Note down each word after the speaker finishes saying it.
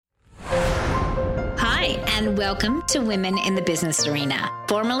and welcome to Women in the Business Arena,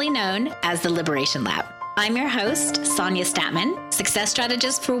 formerly known as the Liberation Lab. I'm your host, Sonia Statman, success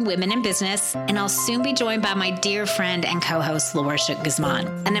strategist for women in business, and I'll soon be joined by my dear friend and co-host, Laura Shook Guzman,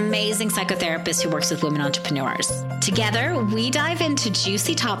 an amazing psychotherapist who works with women entrepreneurs. Together, we dive into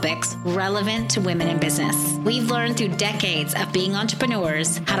juicy topics relevant to women in business. We've learned through decades of being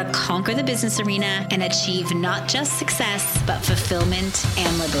entrepreneurs how to conquer the business arena and achieve not just success, but fulfillment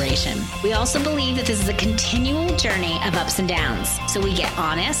and liberation. We also believe that this is a continual journey of ups and downs, so we get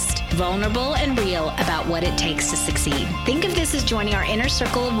honest, vulnerable, and real about what it takes to succeed. Think of this as joining our inner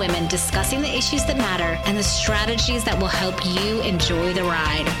circle of women discussing the issues that matter and the strategies that will help you enjoy the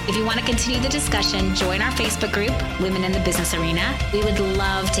ride. If you want to continue the discussion, join our Facebook group, Women in the Business Arena. We would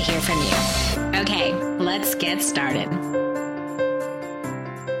love to hear from you. Okay, let's get started.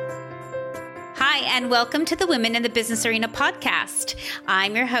 Hi, and welcome to the Women in the Business Arena podcast.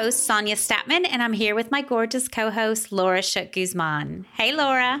 I'm your host, Sonia Statman, and I'm here with my gorgeous co-host, Laura Shook Guzman. Hey,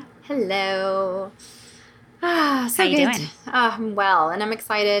 Laura. Hello. So how you good. doing? I'm well, and I'm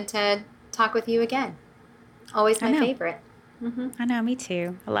excited to talk with you again. Always my favorite. Mm-hmm. I know, me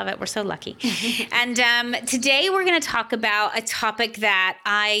too. I love it. We're so lucky. And today we're going to talk about a topic that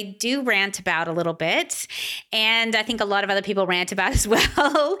I do rant about a little bit, and I think a lot of other people rant about as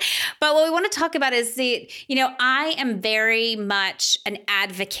well. But what we want to talk about is I am very much an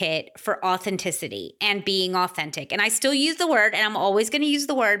advocate for authenticity and being authentic. And I still use the word, and I'm always going to use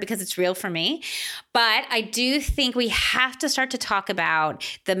the word because it's real for me. But I do think we have to start to talk about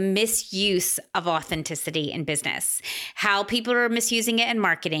the misuse of authenticity in business, how people are misusing it in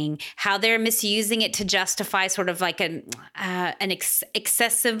marketing, how they're misusing it to justify sort of like an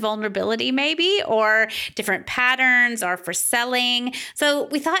excessive vulnerability maybe, or different patterns, or for selling. So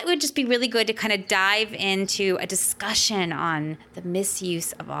we thought it would just be really good to kind of dive into a discussion on the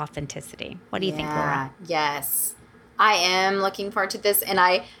misuse of authenticity. What do you think, Laura? Yes. I am looking forward to this, and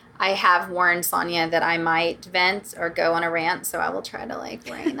I have warned Sonia that I might vent or go on a rant, so I will try to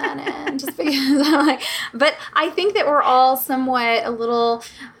rein that in just because but I think that we're all somewhat a little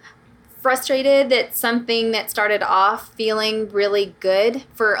frustrated that something that started off feeling really good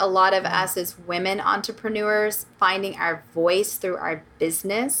for a lot of us as women entrepreneurs, finding our voice through our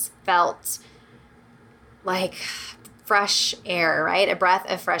business felt like fresh air, right? A breath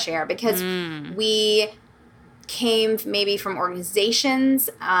of fresh air, because we came maybe from organizations,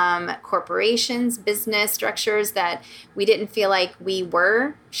 corporations, business structures that we didn't feel like we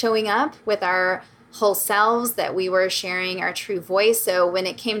were showing up with our whole selves, that we were sharing our true voice. So when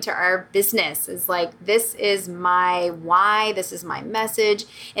it came to our business, it's like, this is my why, this is my message.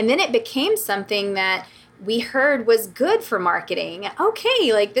 And then it became something that we heard was good for marketing.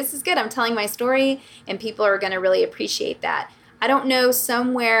 Okay, this is good. I'm telling my story and people are going to really appreciate that. I don't know,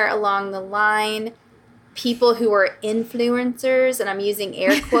 somewhere along the line, people who are influencers, and I'm using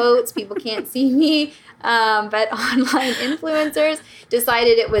air quotes, people can't see me, but online influencers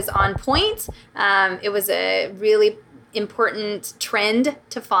decided it was on point. It was a really important trend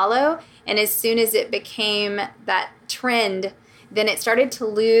to follow. And as soon as it became that trend, then it started to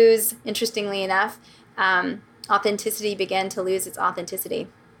lose, interestingly enough, authenticity began to lose its authenticity.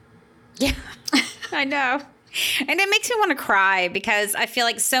 Yeah, I know. And it makes me want to cry, because I feel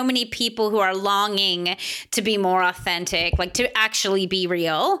like so many people who are longing to be more authentic, to actually be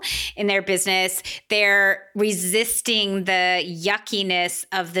real in their business, they're resisting the yuckiness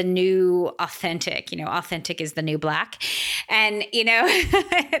of the new authentic. Authentic is the new black. And,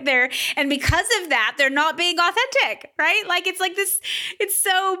 and because of that, they're not being authentic, right? It's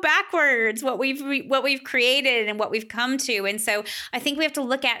so backwards what we've created and what we've come to. And so I think we have to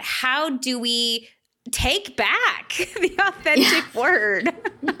look at, how do we take back the authentic word?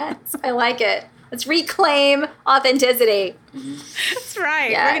 Yes, I like it. Let's reclaim authenticity. That's right.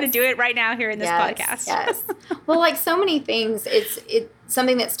 Yes. We're going to do it right now here in this podcast. Yes. Well, so many things, it's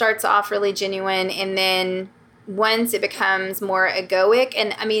something that starts off really genuine, and then once it becomes more egoic,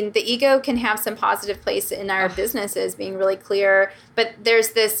 and I mean, the ego can have some positive place in our businesses, being really clear, but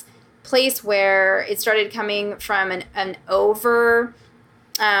there's this place where it started coming from an over,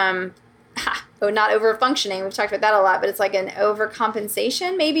 not over functioning. We've talked about that a lot, but it's like an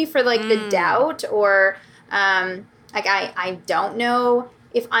overcompensation maybe for the doubt, or I don't know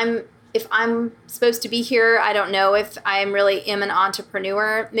if I'm supposed to be here. I don't know if I really am an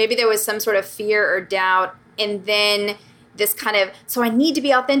entrepreneur. Maybe there was some sort of fear or doubt, and then this kind of, so I need to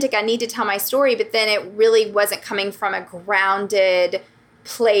be authentic. I need to tell my story, but then it really wasn't coming from a grounded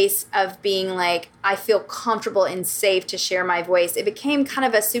place of being I feel comfortable and safe to share my voice. It became kind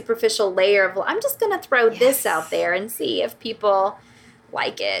of a superficial layer of, I'm just going to throw this out there and see if people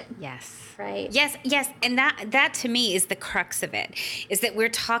like it. Yes. Right. Yes. And that to me is the crux of it, is that we're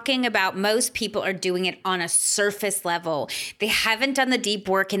talking about most people are doing it on a surface level. They haven't done the deep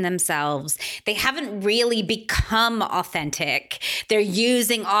work in themselves. They haven't really become authentic. They're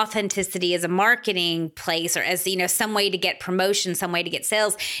using authenticity as a marketing place or as, some way to get promotion, some way to get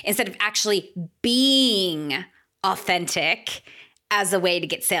sales, instead of actually being authentic as a way to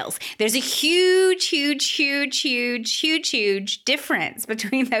get sales. There's a huge difference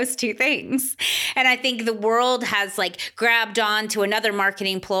between those two things. And I think the world has grabbed on to another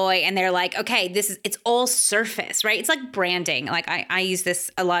marketing ploy and they're like, okay, it's all surface, right? It's like branding. I use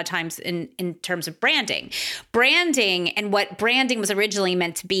this a lot of times in terms of branding. Branding and what branding was originally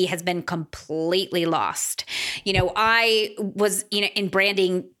meant to be has been completely lost. I was, in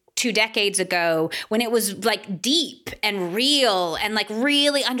branding 2 decades ago when it was deep and real and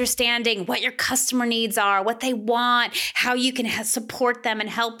really understanding what your customer needs are, what they want, how you can support them and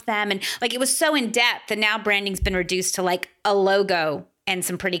help them. And it was so in depth, and now branding's been reduced to a logo and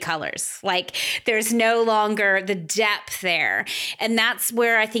some pretty colors. There's no longer the depth there. And that's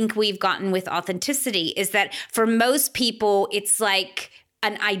where I think we've gotten with authenticity, is that for most people, it's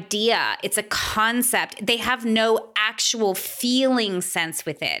an idea. It's a concept. They have no actual feeling sense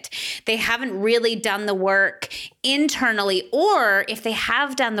with it. They haven't really done the work internally, or if they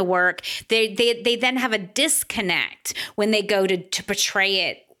have done the work, they then have a disconnect when they go to portray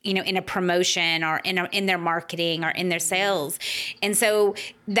it, in a promotion or in their marketing or in their sales. And so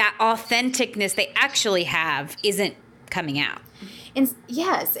that authenticness they actually have isn't coming out. And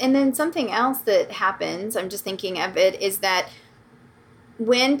yes. And then something else that happens, I'm just thinking of it, is that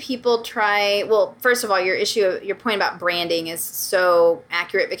when people first of all, your point about branding is so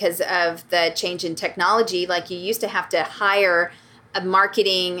accurate because of the change in technology. You used to have to hire a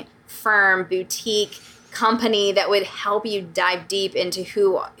marketing firm, boutique company that would help you dive deep into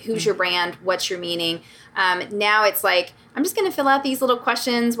who's your brand, what's your meaning. Now it's I'm just going to fill out these little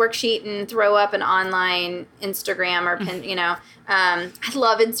questions worksheet and throw up an online Instagram or pin, I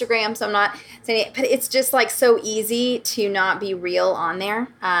love Instagram, so I'm not saying it, but it's just so easy to not be real on there,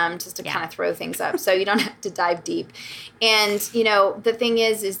 just to kind of throw things up. So you don't have to dive deep. And, the thing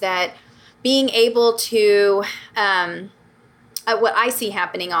is that being able to, what I see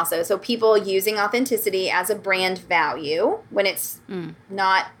happening also, so people using authenticity as a brand value when it's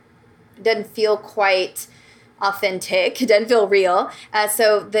doesn't feel quite authentic, it doesn't feel real.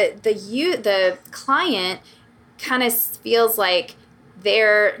 So the client kind of feels like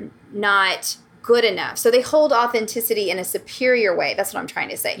they're not good enough. So they hold authenticity in a superior way. That's what I'm trying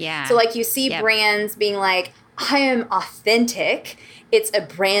to say. Yeah. So you see brands being I am authentic. It's a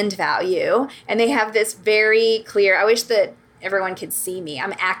brand value. And they have this very clear, I wish that everyone could see me.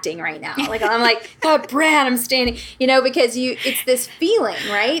 I'm acting right now. I'm that brand, I'm standing, because it's this feeling,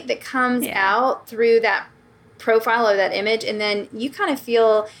 right? That comes out through that profile or that image. And then you kind of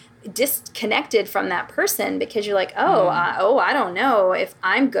feel disconnected from that person because you're I don't know if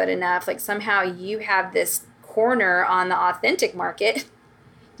I'm good enough. Somehow you have this corner on the authentic market,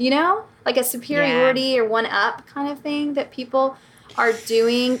 a superiority or one up kind of thing that people are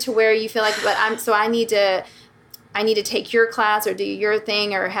doing, to where you feel I need to take your class or do your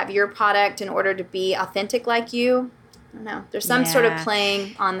thing or have your product in order to be authentic like you. I don't know. There's some sort of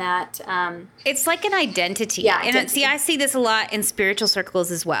playing on that. It's like an identity. Yeah, and I see this a lot in spiritual circles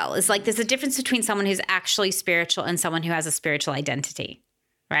as well. It's there's a difference between someone who's actually spiritual and someone who has a spiritual identity,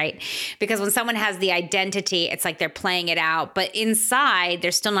 right? Because when someone has the identity, it's they're playing it out, but inside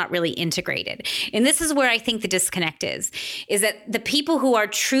they're still not really integrated. And this is where I think the disconnect is that the people who are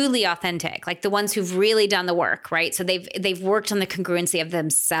truly authentic, the ones who've really done the work, right? So they've worked on the congruency of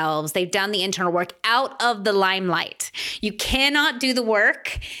themselves. They've done the internal work out of the limelight. You cannot do the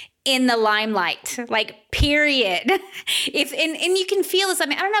work in the limelight, period. And you can feel this. I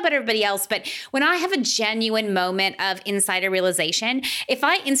don't know about everybody else, but when I have a genuine moment of insider realization, if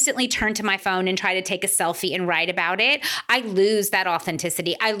I instantly turn to my phone and try to take a selfie and write about it, I lose that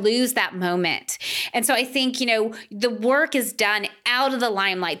authenticity. I lose that moment. And so I think, the work is done out of the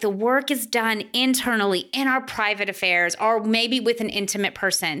limelight. The work is done internally in our private affairs, or maybe with an intimate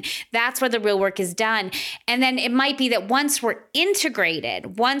person. That's where the real work is done. And then it might be that once we're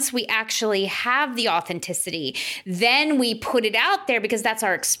integrated, once we actually have the authenticity, then we put it out there because that's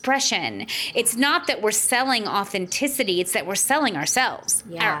our expression. It's not that we're selling authenticity, it's that we're selling ourselves,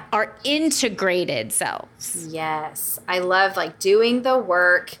 our integrated selves. Yes. I love doing the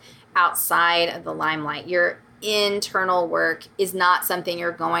work outside of the limelight. Your internal work is not something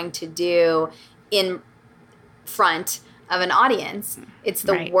you're going to do in front of an audience. It's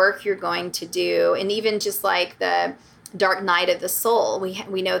the work you're going to do. And even just dark night of the soul.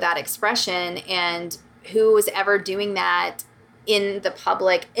 We know that expression, and who was ever doing that in the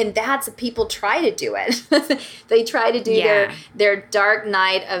public? And that's, people try to do it. They try to do their dark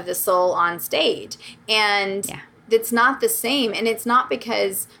night of the soul on stage, and it's not the same. And it's not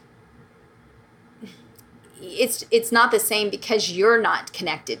because it's not the same because you're not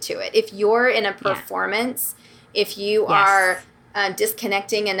connected to it. If you're in a performance, if you are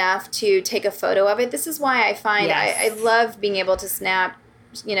disconnecting enough to take a photo of it, this is why I find I love being able to snap,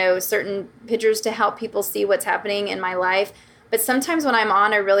 certain pictures to help people see what's happening in my life. But sometimes when I'm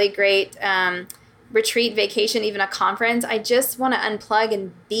on a really great retreat, vacation, even a conference, I just want to unplug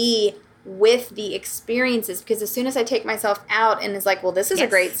and be with the experiences, because as soon as I take myself out and it's like, well, this is a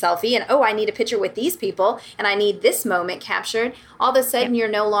great selfie, and I need a picture with these people, and I need this moment captured, all of a sudden you're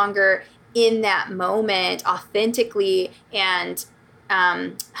no longer in that moment authentically and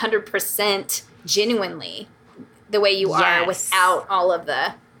 100% genuinely the way you are without all of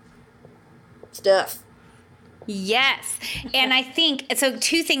the stuff. Yes. And I think, so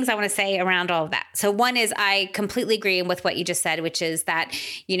two things I want to say around all of that. So one is I completely agree with what you just said, which is that,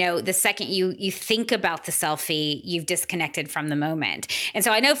 the second you think about the selfie, you've disconnected from the moment. And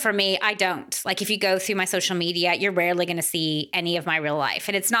so I know for me, I don't. Like, if you go through my social media, you're rarely going to see any of my real life.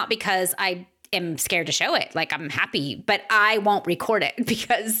 And it's not because I am scared to show it. Like, I'm happy, but I won't record it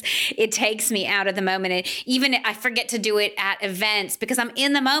because it takes me out of the moment. And even I forget to do it at events because I'm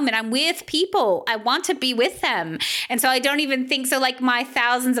in the moment. I'm with people. I want to be with them. And so I don't even think so. Like, my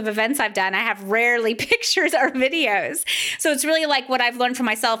thousands of events I've done, I have rarely pictures or videos. So it's really like what I've learned for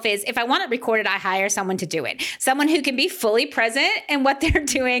myself is if I want it recorded, I hire someone to do it. Someone who can be fully present in what they're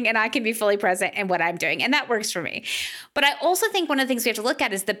doing, and I can be fully present in what I'm doing. And that works for me. But I also think one of the things we have to look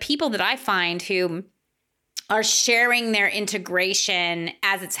at is the people that I find who are sharing their integration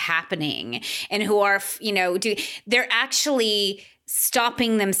as it's happening, and who are, they're actually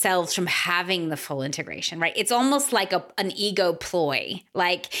stopping themselves from having the full integration, right? It's almost like an ego ploy.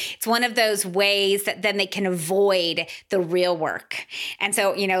 Like, it's one of those ways that then they can avoid the real work. And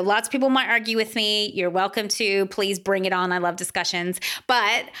so, lots of people might argue with me. You're welcome to. Please bring it on. I love discussions.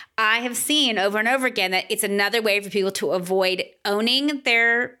 But I have seen over and over again that it's another way for people to avoid owning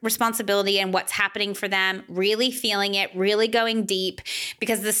their responsibility and what's happening for them, really feeling it, really going deep.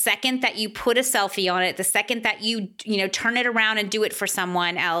 Because the second that you put a selfie on it, the second that you turn it around and do it for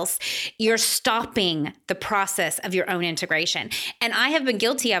someone else, you're stopping the process of your own integration. And I have been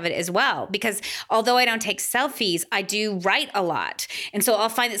guilty of it as well, because although I don't take selfies, I do write a lot. And so I'll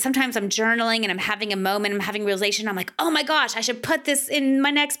find that sometimes I'm journaling and I'm having a moment, I'm having a realization. I'm like, oh my gosh, I should put this in my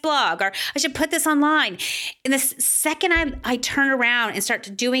next blog, or I should put this online. And the second I turn around and start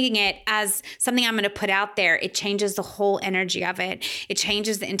doing it as something I'm going to put out there, it changes the whole energy of it. It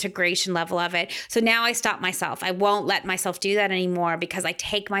changes the integration level of it. So now I stop myself. I won't let myself do that anymore because I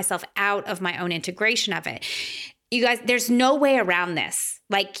take myself out of my own integration of it. You guys, there's no way around this.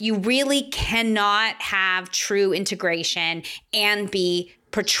 Like, you really cannot have true integration and be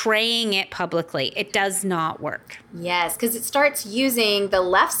portraying it publicly. It does not work. Yes, because it starts using the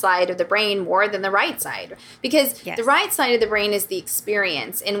left side of the brain more than the right side. Because the right side of the brain is the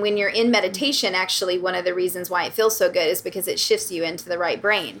experience. And when you're in meditation, actually, one of the reasons why it feels so good is because it shifts you into the right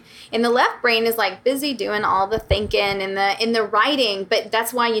brain. And the left brain is like busy doing all the thinking and the writing. But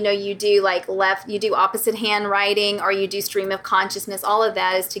that's why, you do you do opposite hand writing, or you do stream of consciousness. All of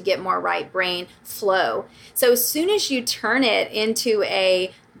that is to get more right brain flow. So as soon as you turn it into a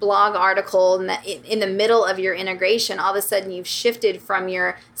blog article in the middle of your integration, all of a sudden you've shifted from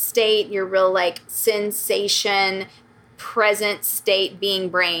your state, your real sensation, present state being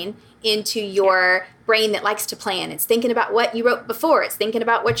brain, into your brain that likes to plan. It's thinking about what you wrote before. It's thinking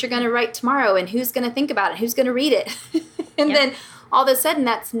about what you're going to write tomorrow and who's going to think about it, who's going to read it. And then all of a sudden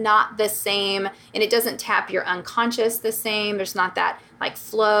that's not the same, and it doesn't tap your unconscious the same. There's not that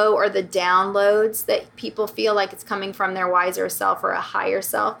flow or the downloads that people feel like it's coming from their wiser self or a higher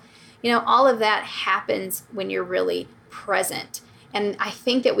self. All of that happens when you're really present. And I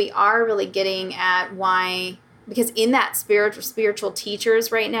think that we are really getting at why, because in that spiritual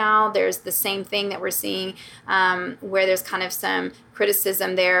teachers right now, there's the same thing that we're seeing where there's kind of some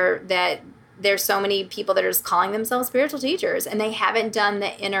criticism there that there's so many people that are just calling themselves spiritual teachers, and they haven't done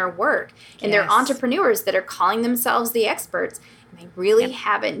the inner work. And they're entrepreneurs that are calling themselves the experts, and they really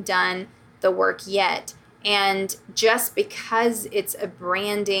haven't done the work yet. And just because it's a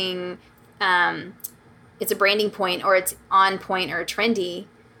branding point, or it's on point or trendy,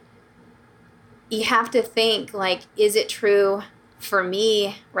 you have to think, is it true for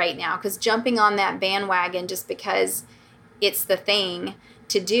me right now? Because jumping on that bandwagon just because it's the thing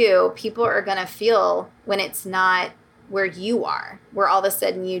to do, people are going to feel when it's not where you are, where all of a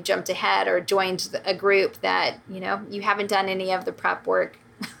sudden you jumped ahead or joined a group that, you haven't done any of the prep work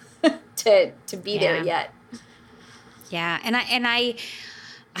to be there yet. Yeah. And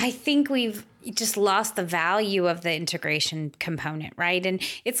I think we've just lost the value of the integration component, right? And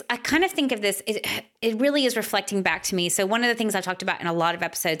I kind of think of this, it really is reflecting back to me. So one of the things I've talked about in a lot of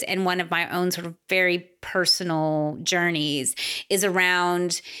episodes and one of my own sort of very personal journeys is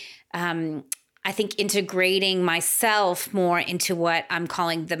around, I think, integrating myself more into what I'm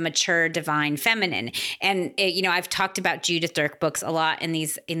calling the mature divine feminine. And, I've talked about Judith Dirk books a lot in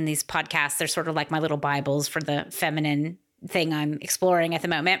these podcasts. They're sort of like my little Bibles for the feminine thing I'm exploring at the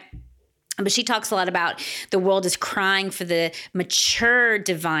moment. But she talks a lot about the world is crying for the mature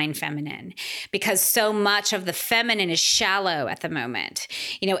divine feminine because so much of the feminine is shallow at the moment.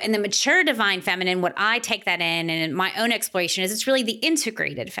 And the mature divine feminine, what I take that in and my own exploration is it's really the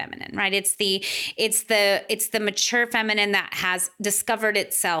integrated feminine, right? It's the mature feminine that has discovered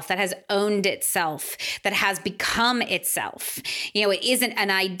itself, that has owned itself, that has become itself. It isn't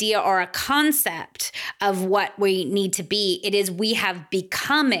an idea or a concept of what we need to be. It is we have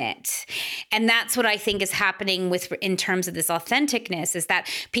become it. And that's what I think is happening in terms of this authenticness is that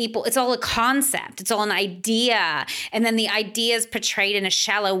people, it's all a concept. It's all an idea. And then the idea is portrayed in a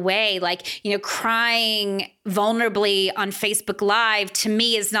shallow way, like, crying vulnerably on Facebook Live to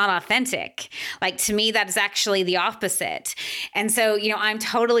me is not authentic. Like to me, that is actually the opposite. And so, I'm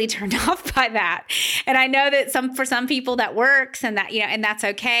totally turned off by that. And I know that for some people that works and that, and that's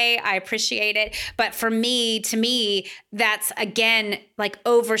okay. I appreciate it. But to me, that's again, like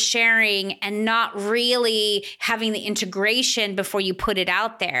oversharing and not really having the integration before you put it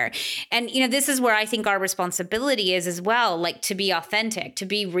out there. And, this is where I think our responsibility is as well, like to be authentic, to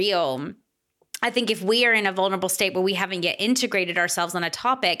be real. I think if we are in a vulnerable state where we haven't yet integrated ourselves on a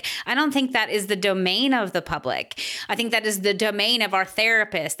topic, I don't think that is the domain of the public. I think that is the domain of our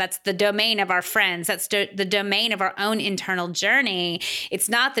therapist. That's the domain of our friends. That's the domain of our own internal journey. It's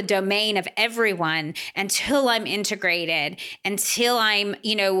not the domain of everyone until I'm integrated, until I'm,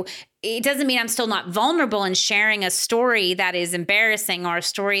 it doesn't mean I'm still not vulnerable in sharing a story that is embarrassing or a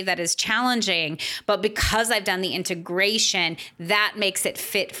story that is challenging. But because I've done the integration, that makes it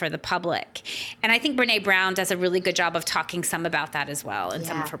fit for the public. And I think Brene Brown does a really good job of talking some about that as well in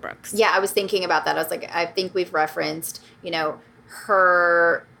some of her books. Yeah, I was thinking about that. I was like, I think we've referenced,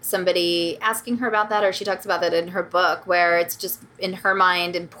 somebody asking her about that, or she talks about that in her book, where it's just in her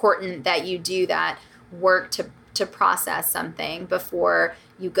mind important that you do that work to process something before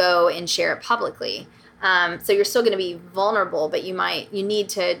you go and share it publicly. So you're still going to be vulnerable, but you need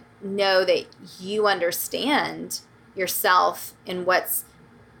to know that you understand yourself and what's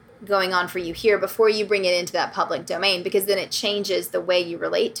going on for you here before you bring it into that public domain, because then it changes the way you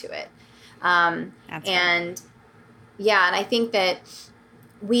relate to it. And I think that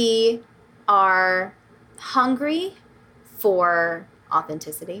we are hungry for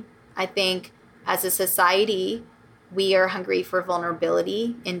authenticity. I think as a society, we are hungry for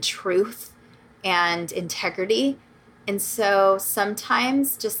vulnerability and truth and integrity. And so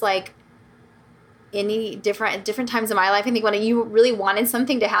sometimes, just like any different times in my life, I think when you really wanted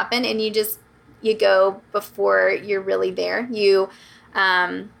something to happen and you go before you're really there,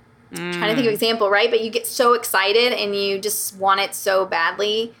 trying to think of an example, right? But you get so excited and you just want it so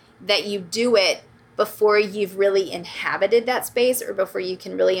badly that you do it before you've really inhabited that space or before you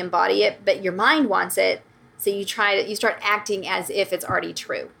can really embody it, but your mind wants it. So you start acting as if it's already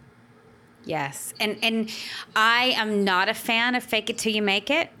true. Yes. And I am not a fan of fake it till you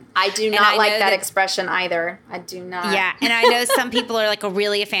make it. I do not like that expression either. I do not. Yeah. And I know some people are like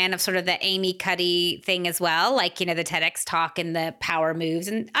really a fan of sort of the Amy Cuddy thing as well. Like, the TEDx talk and the power moves.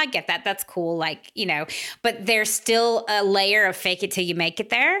 And I get that. That's cool. Like, but there's still a layer of fake it till you make it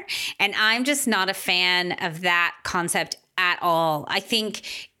there. And I'm just not a fan of that concept at all. I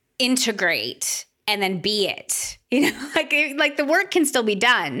think integrate and then be it, like the work can still be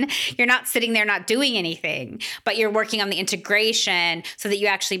done. You're not sitting there not doing anything, but you're working on the integration so that you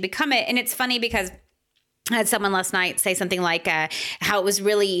actually become it. And it's funny because I had someone last night say something like how it was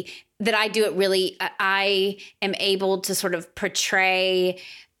really that I do it really. I am able to sort of portray,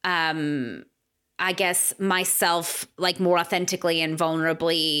 I guess, myself like more authentically and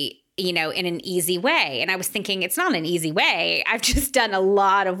vulnerably in an easy way. And I was thinking, it's not an easy way. I've just done a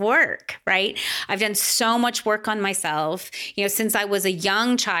lot of work, right? I've done so much work on myself, since I was a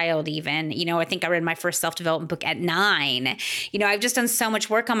young child, even, I think I read my first self-development book at 9. I've just done so much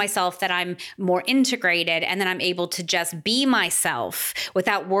work on myself that I'm more integrated, and then I'm able to just be myself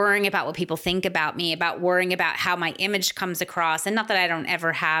without worrying about what people think about me, about worrying about how my image comes across. And not that I don't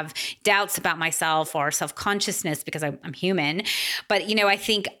ever have doubts about myself or self-consciousness, because I'm human, but, I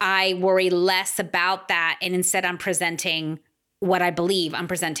think I worry less about that. And instead I'm presenting what I believe. I'm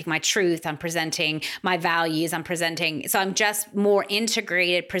presenting my truth. I'm presenting my values. So I'm just more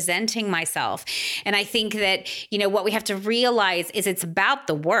integrated presenting myself. And I think that, what we have to realize is it's about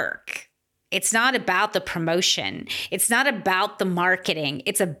the work. It's not about the promotion. It's not about the marketing.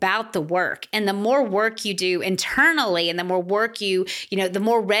 It's about the work. And the more work you do internally, and the more work the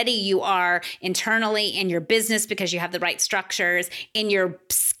more ready you are internally in your business, because you have the right structures, in your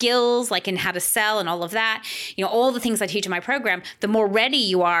skills, like in how to sell and all of that, all the things I teach in my program, the more ready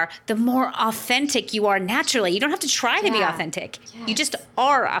you are, the more authentic you are naturally. You don't have to try to be authentic. Yes. You just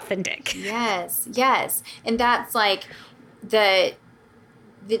are authentic. Yes. Yes. And that's like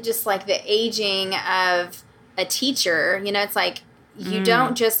just like the aging of a teacher, it's like you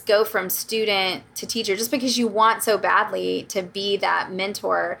don't just go from student to teacher just because you want so badly to be that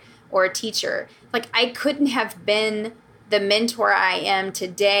mentor or a teacher. Like, I couldn't have been the mentor I am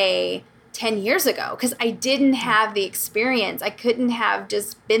today 10 years ago because I didn't have the experience. I couldn't have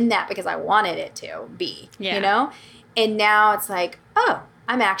just been that because I wanted it to be, And now it's like, oh,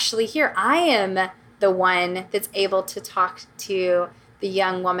 I'm actually here. I am the one that's able to talk to the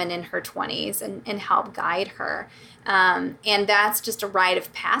young woman in her 20s and help guide her. And that's just a rite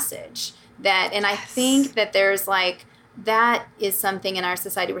of passage and I think that there's that is something in our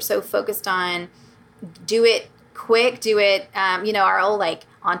society. We're so focused on do it quick, do it, our old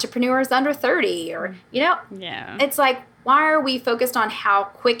entrepreneurs under 30 or, it's like, why are we focused on how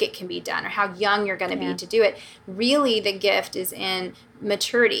quick it can be done or how young you're going to be to do it? Really, the gift is in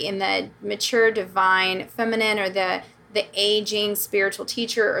maturity, in the mature divine feminine, or the aging spiritual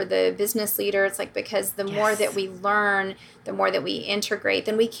teacher or the business leader. It's because the more that we learn, the more that we integrate,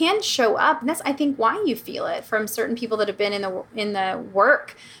 then we can show up. And that's, I think, why you feel it from certain people that have been in the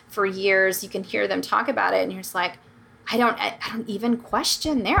work for years. You can hear them talk about it and you're just like, I don't even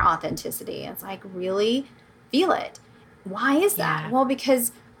question their authenticity. It's like, really feel it. Why is that? Well,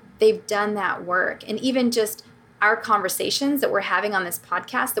 because they've done that work. And even just our conversations that we're having on this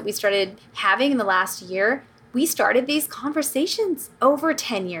podcast that we started having in the last year, we started these conversations over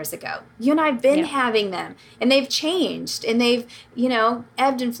 10 years ago. You and I have been having them, and they've changed, and they've,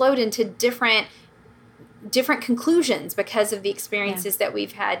 ebbed and flowed into different conclusions because of the experiences that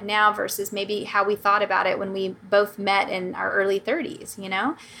we've had now versus maybe how we thought about it when we both met in our early 30s,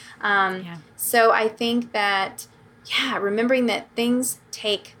 So I think that, remembering that things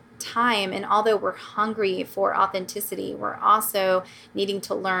take time, and although we're hungry for authenticity, we're also needing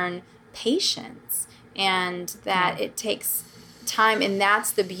to learn patience. And that it takes time. And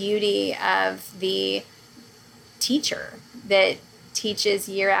that's the beauty of the teacher that teaches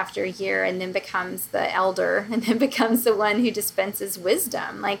year after year and then becomes the elder and then becomes the one who dispenses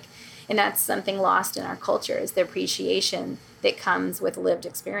wisdom. And that's something lost in our culture, is the appreciation that comes with lived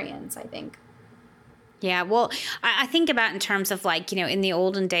experience, I think. Yeah, well, I think about in terms of in the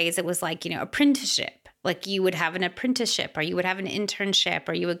olden days, it was apprenticeship. You would have an apprenticeship, or you would have an internship,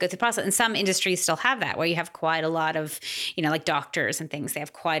 or you would go through the process. And some industries still have that, where you have quite a lot of, doctors and things. They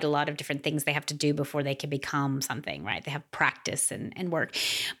have quite a lot of different things they have to do before they can become something, right? They have practice and work.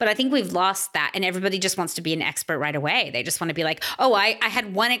 But I think we've lost that, and everybody just wants to be an expert right away. They just want to be like, oh, I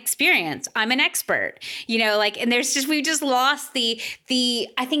had one experience. I'm an expert, and we've just lost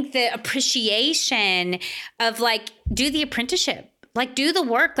I think the appreciation of do the apprenticeship. Do the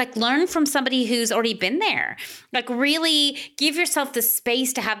work, learn from somebody who's already been there. Really give yourself the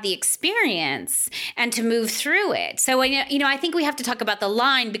space to have the experience and to move through it. So, I think we have to talk about the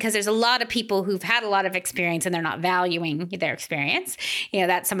line, because there's a lot of people who've had a lot of experience and they're not valuing their experience.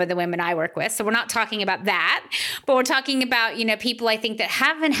 That's some of the women I work with. So we're not talking about that, but we're talking about, people I think that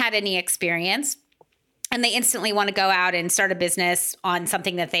haven't had any experience, and they instantly want to go out and start a business on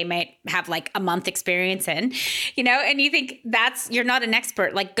something that they might have a month experience in, and you think you're not an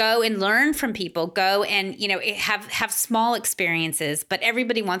expert. Go and learn from people, go and, have small experiences, but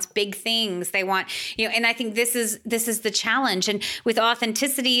everybody wants big things. They want, and I think this is the challenge. And with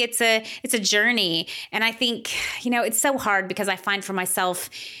authenticity, it's a journey. And I think, it's so hard, because I find for myself,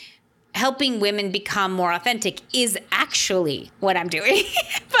 helping women become more authentic is actually what I'm doing.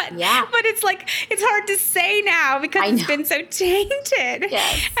 but it's like, it's hard to say now because it's been so tainted.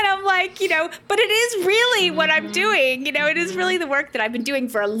 Yes. And I'm like, but it is really what I'm doing. It is really the work that I've been doing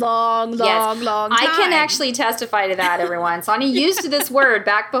for a long time. I can actually testify to that, everyone. Sonia used this word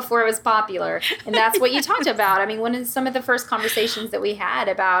back before it was popular. And that's what you talked about. I mean, one of some of the first conversations that we had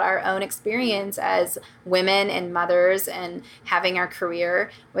about our own experience as women and mothers and having our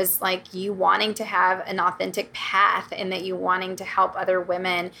career was like you wanting to have an authentic path and that you wanting to help other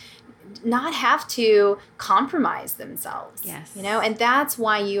women not have to compromise themselves. Yes. And that's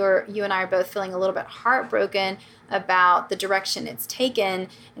why you and I are both feeling a little bit heartbroken about the direction it's taken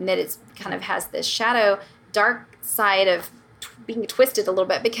and that it's kind of has this dark side of being twisted a little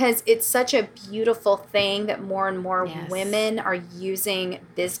bit, because it's such a beautiful thing that more and more women are using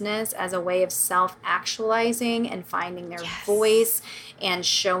business as a way of self-actualizing and finding their voice and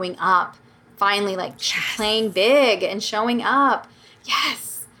showing up, finally playing big and showing up. Yes.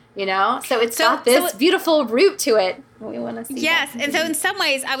 So it's got this beautiful root to it. We want to see that. And so in some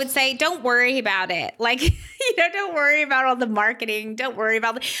ways I would say, don't worry about it. Don't worry about all the marketing. Don't worry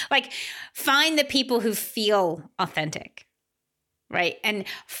about find the people who feel authentic. Right. And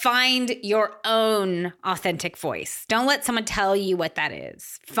find your own authentic voice. Don't let someone tell you what that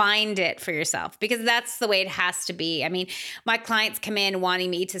is. Find it for yourself, because that's the way it has to be. I mean, my clients come in wanting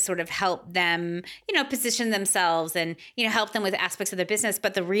me to sort of help them, position themselves and, help them with aspects of their business.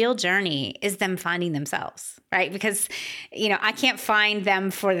 But the real journey is them finding themselves. Right. Because, I can't find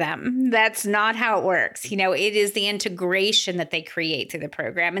them for them. That's not how it works. It is the integration that they create through the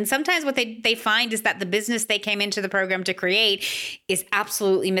program. And sometimes what they find is that the business they came into the program to create is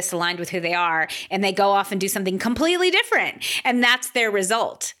absolutely misaligned with who they are, and they go off and do something completely different. And that's their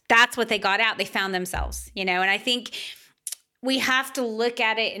result. That's what they got out. They found themselves, and I think we have to look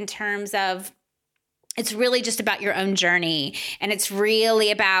at it in terms of it's really just about your own journey, and it's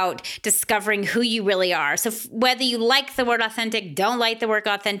really about discovering who you really are. So whether you like the word authentic, don't like the word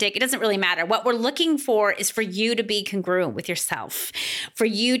authentic, it doesn't really matter. What we're looking for is for you to be congruent with yourself, for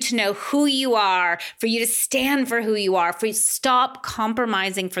you to know who you are, for you to stand for who you are, for you to stop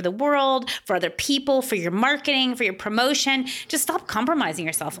compromising for the world, for other people, for your marketing, for your promotion. Just stop compromising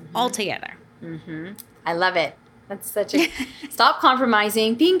yourself altogether. Mm-hmm. I love it. That's such a stop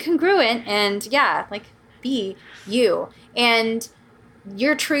compromising, being congruent, and be you. And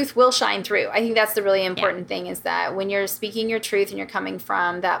your truth will shine through. I think that's the really important thing, is that when you're speaking your truth and you're coming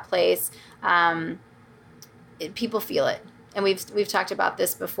from that place, people feel it. And we've talked about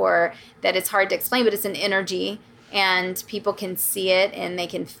this before, that it's hard to explain, but it's an energy, and people can see it and they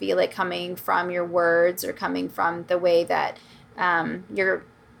can feel it coming from your words or coming from the way that you're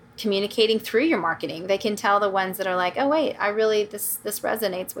communicating through your marketing. They can tell the ones that are like, oh wait, I really, this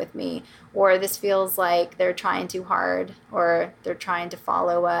resonates with me, or this feels like they're trying too hard, or they're trying to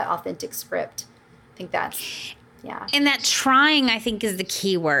follow a authentic script. I think that's, And that trying, I think, is the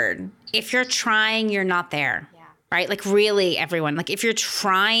key word. If you're trying, you're not there. Right? Really, everyone, if you're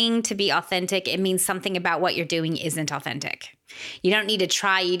trying to be authentic, it means something about what you're doing isn't authentic. You don't need to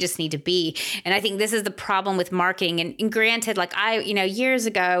try, you just need to be. And I think this is the problem with marketing. And granted, years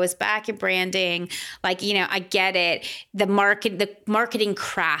ago, I was back in branding, I get it, the marketing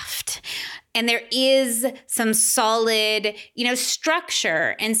craft. And there is some solid,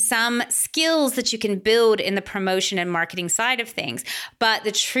 structure and some skills that you can build in the promotion and marketing side of things. But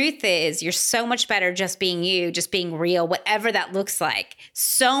the truth is, you're so much better just being you, just being real, whatever that looks like.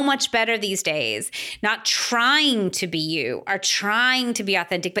 So much better these days, not trying to be you or trying to be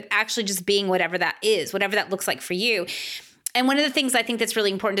authentic, but actually just being whatever that is, whatever that looks like for you. And one of the things I think that's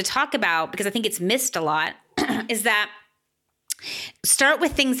really important to talk about, because I think it's missed a lot, is that start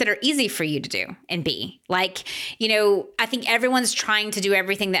with things that are easy for you to do and be. I think everyone's trying to do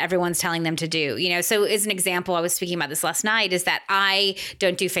everything that everyone's telling them to do. So as an example, I was speaking about this last night, is that I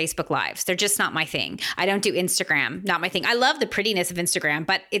don't do Facebook Lives. They're just not my thing. I don't do Instagram, not my thing. I love the prettiness of Instagram,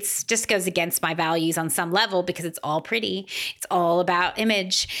 but it just goes against my values on some level, because it's all pretty. It's all about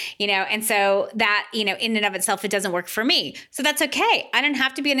image, and so that, in and of itself, it doesn't work for me. So that's okay. I don't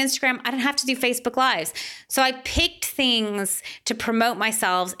have to be on Instagram. I don't have to do Facebook Lives. So I picked things to promote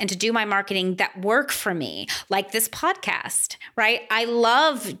myself and to do my marketing that work for me, like this podcast, right? I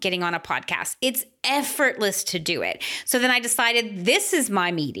love getting on a podcast. It's effortless to do it. So then I decided this is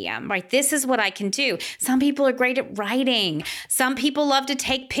my medium, right? This is what I can do. Some people are great at writing. Some people love to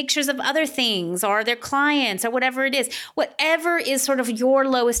take pictures of other things or their clients or whatever it is. Whatever is sort of your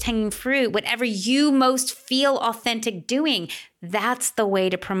lowest hanging fruit, whatever you most feel authentic doing, that's the way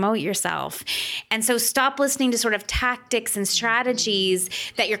to promote yourself. And so stop listening to sort of tactics and strategies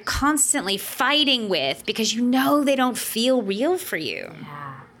that you're constantly fighting with because you know they don't feel real for you.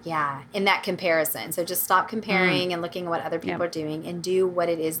 Yeah. In that comparison. So just stop comparing and looking at what other people are doing and do what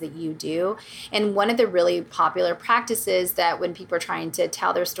it is that you do. And one of the really popular practices that when people are trying to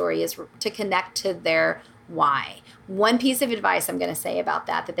tell their story is to connect to their why. One piece of advice I'm going to say about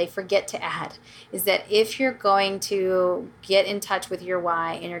that they forget to add is that if you're going to get in touch with your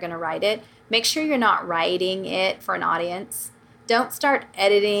why and you're going to write it, make sure you're not writing it for an audience. Don't start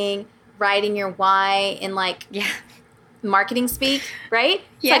writing your why in marketing speak, right?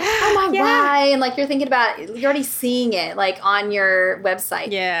 Yeah. It's like, oh my why. And like you're thinking about, you're already seeing it like on your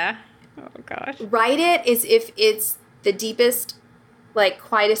website. Yeah. Oh gosh. Write it as if it's the deepest, like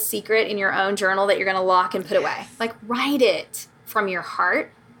quietest secret in your own journal that you're going to lock and put away. Like write it from your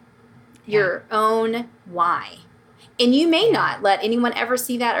heart, your own why. And you may not let anyone ever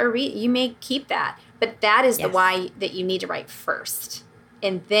see that or read. You may keep that, but that is the why that you need to write first.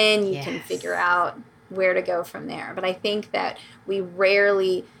 And then you can figure out where to go from there. But I think that we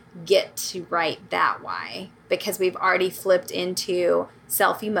rarely get to write that why because we've already flipped into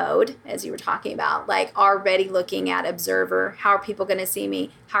selfie mode, as you were talking about, like already looking at observer. How are people going to see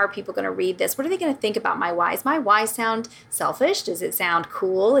me? How are people going to read this? What are they going to think about my why? Does my why sound selfish? Does it sound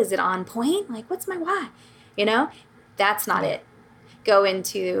cool? Is it on point? Like, what's my why? That's not it. Go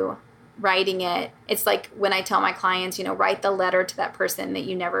into writing it. It's like when I tell my clients, write the letter to that person that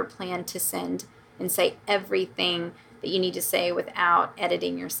you never planned to send and say everything that you need to say without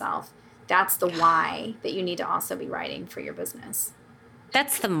editing yourself. That's the why that you need to also be writing for your business.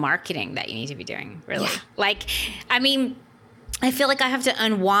 That's the marketing that you need to be doing, really. Yeah. I feel like I have to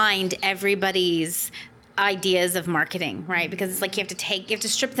unwind everybody's ideas of marketing, right? Because it's like you have to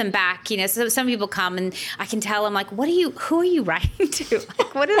strip them back. So some people come and I can tell them like, who are you writing to?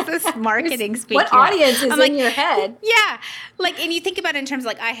 Like, what is this marketing speak? What audience is in your head? Yeah. And you think about it in terms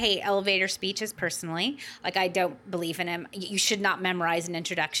of I hate elevator speeches personally. I don't believe in them. You should not memorize an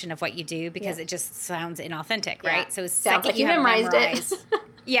introduction of what you do because it just sounds inauthentic, right? So sounds like you memorized it.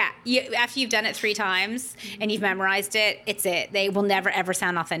 Yeah. After you've done it 3 times and you've memorized it, it's it. They will never, ever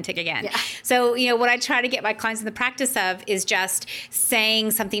sound authentic again. Yeah. So, what I try to get my clients in the practice of is just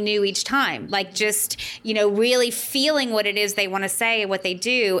saying something new each time. Just, really feeling what it is they want to say, what they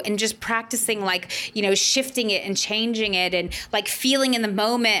do, and just practicing shifting it and changing it and feeling in the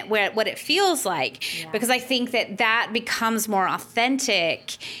moment what it feels like. Yeah. Because I think that becomes more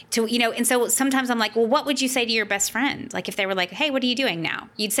authentic to, and so sometimes I'm like, well, what would you say to your best friend? If they were like, hey, what are you doing now?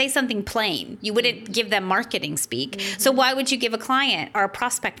 You'd say something plain. You wouldn't give them marketing speak. Mm-hmm. So why would you give a client or a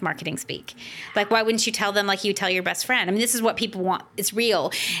prospect marketing speak? Why wouldn't you tell them like you tell your best friend? This is what people want. It's real.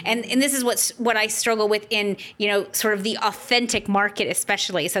 Mm-hmm. And this is what I struggle with in, sort of the authentic market,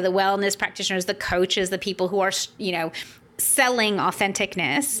 especially. So the wellness practitioners, the coaches, the people who are, selling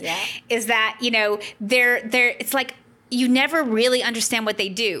authenticness is that, they're it's like you never really understand what they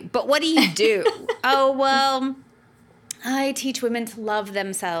do. But what do you do? Oh, well, I teach women to love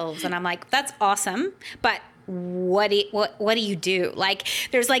themselves. And I'm like, that's awesome. But what do you do?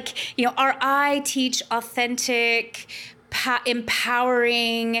 There's I teach authentic,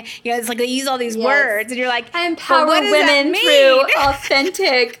 empowering, it's like they use all these words and you're like, I empower women through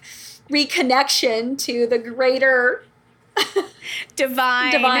authentic reconnection to the greater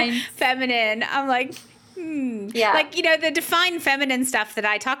divine feminine. I'm like, Yeah. The defined feminine stuff that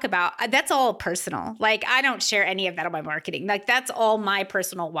I talk about, that's all personal. I don't share any of that on my marketing. That's all my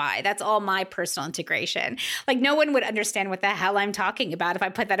personal why. That's all my personal integration. No one would understand what the hell I'm talking about if I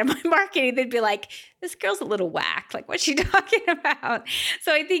put that in my marketing. They'd be like, this girl's a little whack. What's she talking about?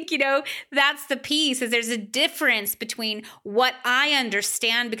 So I think, that's the piece is there's a difference between what I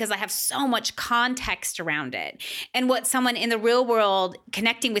understand because I have so much context around it and what someone in the real world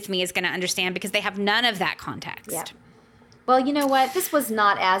connecting with me is going to understand because they have none of that context. Yeah. Well, you know what? This was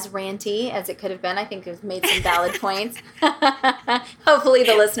not as ranty as it could have been. I think it made some valid points. Hopefully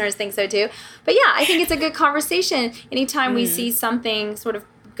the listeners think so too. But yeah, I think it's a good conversation. Anytime we see something sort of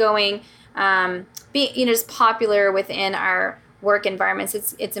going, just popular within our work environments,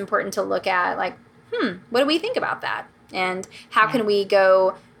 it's important to look at what do we think about that? And how can we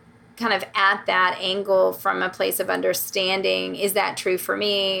go kind of at that angle from a place of understanding? Is that true for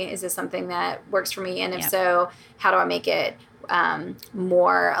me? Is this something that works for me? And if so, how do I make it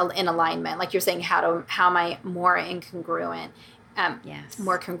more in alignment. Like you're saying, how am I more incongruent?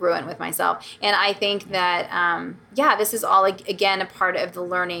 More congruent with myself. And I think that, this is all, again, a part of the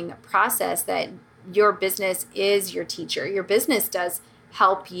learning process, that your business is your teacher. Your business does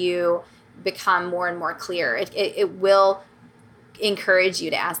help you become more and more clear. It will encourage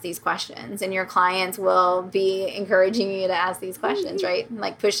you to ask these questions, and your clients will be encouraging you to ask these questions, right? And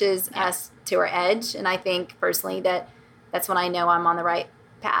like pushes us to our edge. And I think personally that's when I know I'm on the right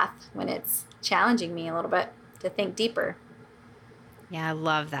path, when it's challenging me a little bit to think deeper. Yeah, I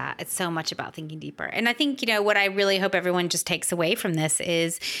love that. It's so much about thinking deeper. And I think, what I really hope everyone just takes away from this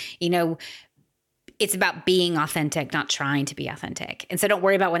is, it's about being authentic, not trying to be authentic. And so don't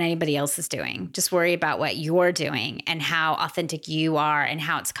worry about what anybody else is doing. Just worry about what you're doing and how authentic you are and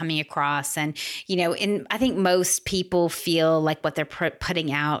how it's coming across. And, I think most people feel like what they're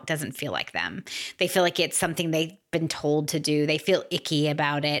putting out doesn't feel like them. They feel like it's something they've been told to do. They feel icky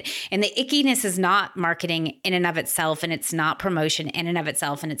about it. And the ickiness is not marketing in and of itself, and it's not promotion in and of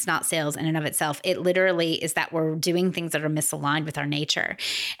itself, and it's not sales in and of itself. It literally is that we're doing things that are misaligned with our nature.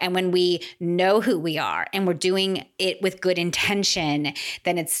 And when we know who we are and we're doing it with good intention,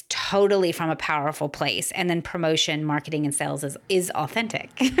 then it's totally from a powerful place. And then promotion, marketing, and sales is authentic.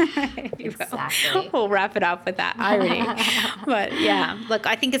 Exactly. We'll wrap it up with that irony. But yeah, look,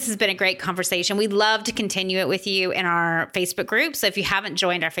 I think this has been a great conversation. We'd love to continue it with you in our Facebook group. So if you haven't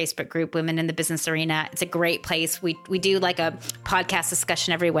joined our Facebook group, Women in the Business Arena, it's a great place. We do like a podcast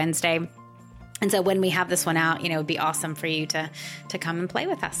discussion every Wednesday. And so when we have this one out, it'd be awesome for you to come and play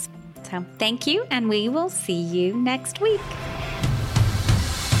with us. So thank you, and we will see you next week.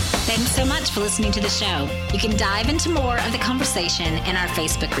 Thanks so much for listening to the show. You can dive into more of the conversation in our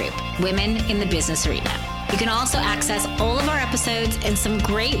Facebook group, Women in the Business Arena. You can also access all of our episodes and some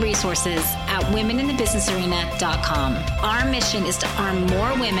great resources at womeninthebusinessarena.com. Our mission is to arm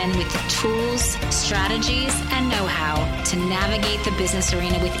more women with the tools, strategies, and know-how to navigate the business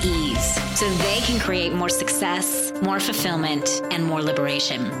arena with ease so they can create more success, more fulfillment, and more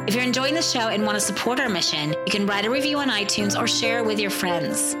liberation. If you're enjoying the show and want to support our mission, you can write a review on iTunes or share it with your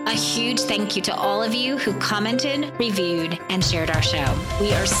friends. A huge thank you to all of you who commented, reviewed, and shared our show.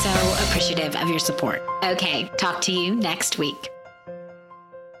 We are so appreciative of your support. Okay, talk to you next week.